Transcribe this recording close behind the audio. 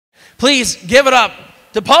Please give it up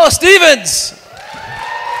to Paula Stevens.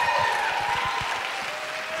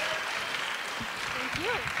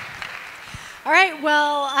 All right,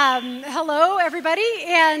 well, hello, everybody,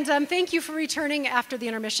 and thank you for returning after the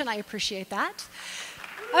intermission. I appreciate that.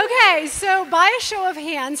 Okay, so by a show of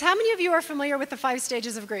hands, how many of you are familiar with the 5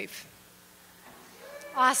 stages of grief?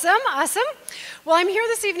 Awesome, awesome. Well, I'm here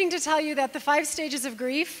this evening to tell you that the 5 stages of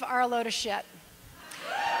grief are a load of shit.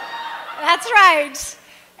 That's right.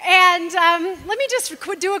 And let me just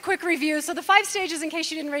do a quick review. So the 5 stages, in case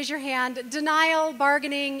you didn't raise your hand: denial,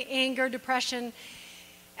 bargaining, anger, depression.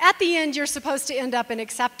 At the end, you're supposed to end up in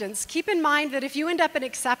acceptance. Keep in mind that if you end up in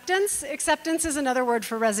acceptance, acceptance is another word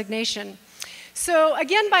for resignation. So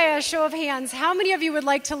again, by a show of hands, how many of you would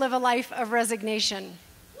like to live a life of resignation?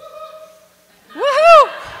 Woohoo!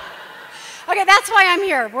 Okay, that's why I'm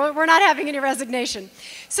here. We're not having any resignation.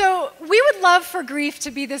 So we would love for grief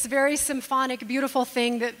to be this very symphonic, beautiful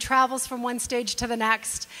thing that travels from one stage to the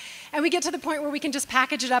next. And we get to the point where we can just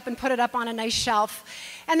package it up and put it up on a nice shelf.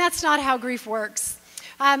 And that's not how grief works.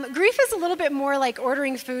 Grief is a little bit more like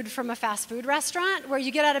ordering food from a fast food restaurant, where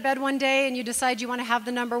you get out of bed one day and you decide you want to have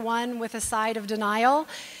the number 1 with a side of denial.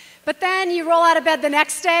 But then you roll out of bed the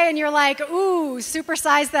next day and you're like, ooh,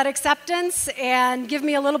 supersize that acceptance and give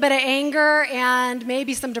me a little bit of anger and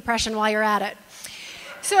maybe some depression while you're at it.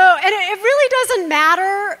 So, and it really doesn't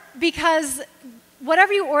matter, because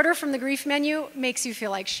whatever you order from the grief menu makes you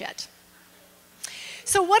feel like shit.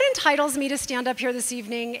 So what entitles me to stand up here this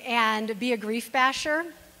evening and be a grief basher?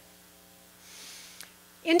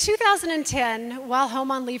 In 2010, while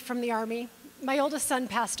home on leave from the Army, my oldest son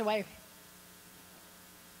passed away.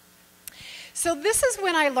 So this is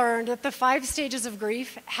when I learned that the 5 stages of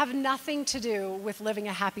grief have nothing to do with living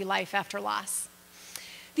a happy life after loss.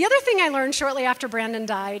 The other thing I learned shortly after Brandon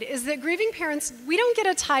died is that grieving parents, we don't get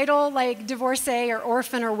a title like divorcee or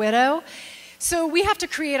orphan or widow, so we have to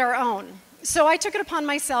create our own. So I took it upon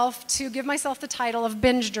myself to give myself the title of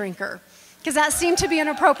binge drinker, because that seemed to be an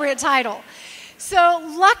appropriate title. So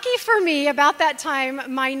lucky for me, about that time,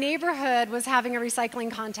 my neighborhood was having a recycling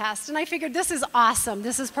contest, and I figured, this is awesome,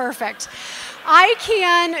 this is perfect. I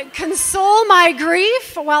can console my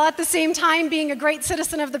grief while at the same time being a great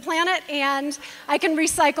citizen of the planet, and I can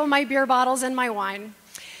recycle my beer bottles and my wine.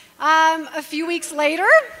 A few weeks later,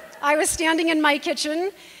 I was standing in my kitchen,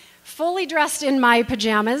 fully dressed in my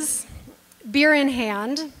pajamas, beer in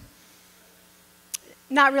hand,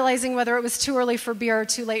 not realizing whether it was too early for beer or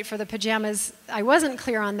too late for the pajamas. I wasn't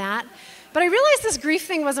clear on that. But I realized this grief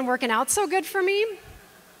thing wasn't working out so good for me.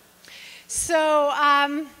 So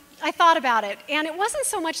I thought about it. And it wasn't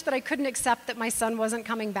so much that I couldn't accept that my son wasn't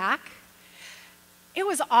coming back. It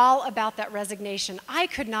was all about that resignation. I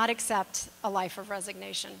could not accept a life of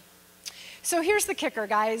resignation. So here's the kicker,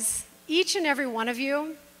 guys. Each and every one of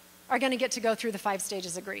you are going to get to go through the 5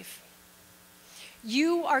 stages of grief.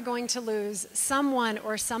 You are going to lose someone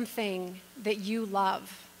or something that you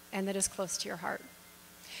love and that is close to your heart.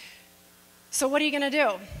 So what are you going to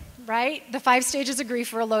do, right? The 5 stages of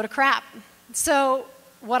grief are a load of crap. So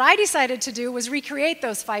what I decided to do was recreate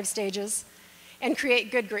those 5 stages and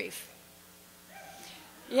create good grief.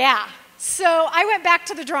 Yeah. So I went back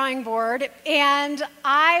to the drawing board and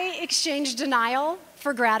I exchanged denial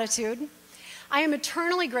for gratitude. I am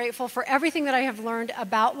eternally grateful for everything that I have learned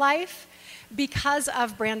about life because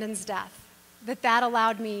of Brandon's death, that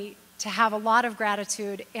allowed me to have a lot of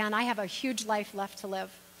gratitude, and I have a huge life left to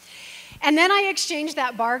live. And then I exchanged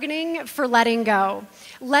that bargaining for letting go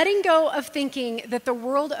of thinking that the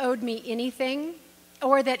world owed me anything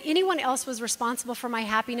or that anyone else was responsible for my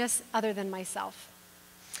happiness other than myself.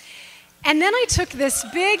 And then I took this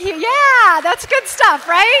big, yeah, that's good stuff,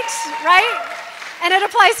 right? And it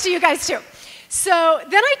applies to you guys too. So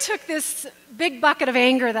then I took this big bucket of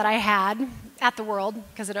anger that I had at the world,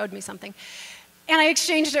 because it owed me something, and I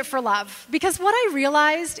exchanged it for love. Because what I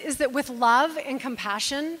realized is that with love and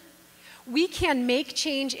compassion, we can make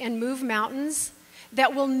change and move mountains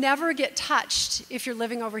that will never get touched if you're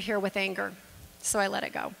living over here with anger. So I let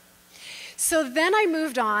it go. So then I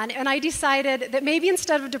moved on, and I decided that maybe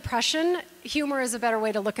instead of depression, humor is a better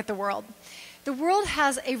way to look at the world. The world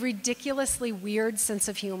has a ridiculously weird sense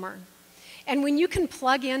of humor. And when you can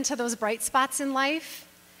plug into those bright spots in life,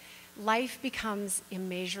 life becomes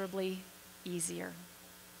immeasurably easier.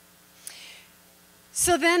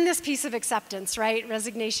 So then this piece of acceptance, right?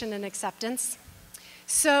 Resignation and acceptance.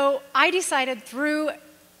 So I decided rather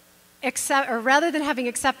than having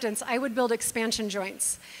acceptance, I would build expansion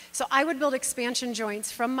joints. So I would build expansion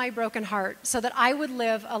joints from my broken heart so that I would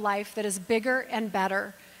live a life that is bigger and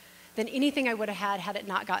better than anything I would have had it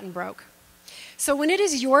not gotten broke. So when it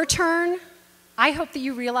is your turn I hope that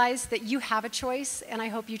you realize that you have a choice, and I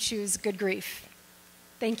hope you choose good grief.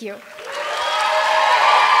 Thank you.